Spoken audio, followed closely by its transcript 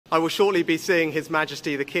I will shortly be seeing His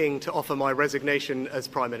Majesty the King to offer my resignation as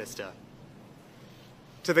Prime Minister.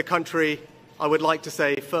 To the country, I would like to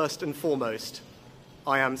say first and foremost,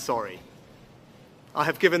 I am sorry. I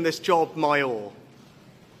have given this job my all,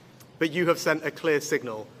 but you have sent a clear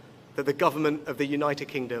signal that the government of the United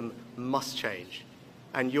Kingdom must change,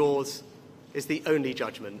 and yours is the only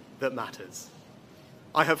judgment that matters.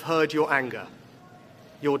 I have heard your anger,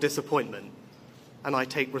 your disappointment, and I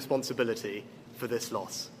take responsibility for this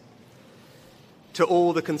loss. To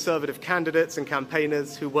all the Conservative candidates and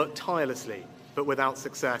campaigners who worked tirelessly but without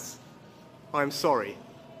success, I am sorry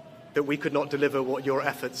that we could not deliver what your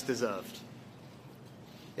efforts deserved.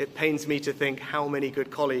 It pains me to think how many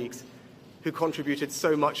good colleagues who contributed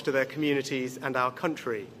so much to their communities and our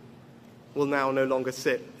country will now no longer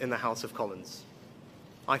sit in the House of Commons.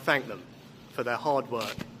 I thank them for their hard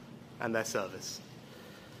work and their service.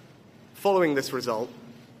 Following this result,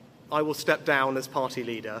 I will step down as party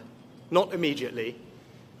leader, not immediately,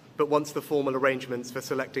 but once the formal arrangements for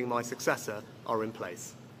selecting my successor are in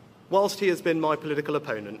place. Whilst he has been my political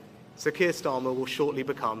opponent, Sir Keir Starmer will shortly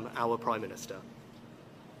become our Prime Minister.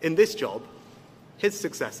 In this job, his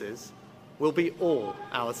successors will be all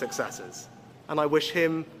our successors, and I wish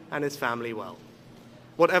him and his family well.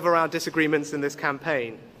 Whatever our disagreements in this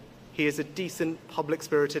campaign, he is a decent,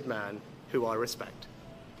 public-spirited man who I respect.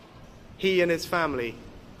 He and his family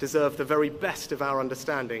deserve the very best of our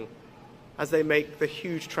understanding as they make the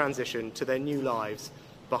huge transition to their new lives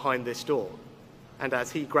behind this door, and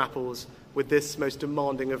as he grapples with this most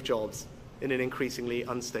demanding of jobs in an increasingly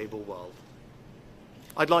unstable world.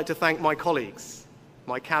 I'd like to thank my colleagues,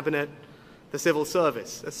 my cabinet, the civil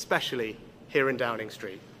service, especially here in Downing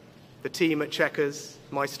Street, the team at Chequers,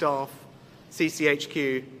 my staff,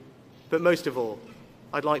 CCHQ, but most of all,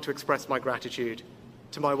 I'd like to express my gratitude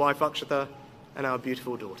to my wife Akshata and our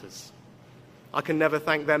beautiful daughters. I can never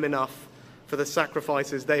thank them enough for the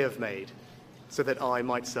sacrifices they have made so that I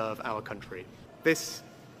might serve our country. This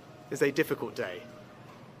is a difficult day,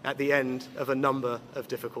 at the end of a number of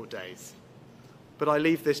difficult days. But I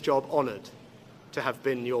leave this job honoured to have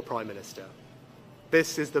been your Prime Minister.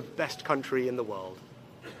 This is the best country in the world,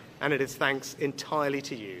 and it is thanks entirely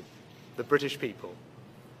to you, the British people,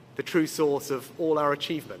 the true source of all our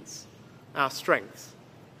achievements, our strengths,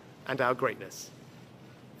 and our greatness.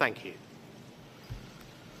 Thank you.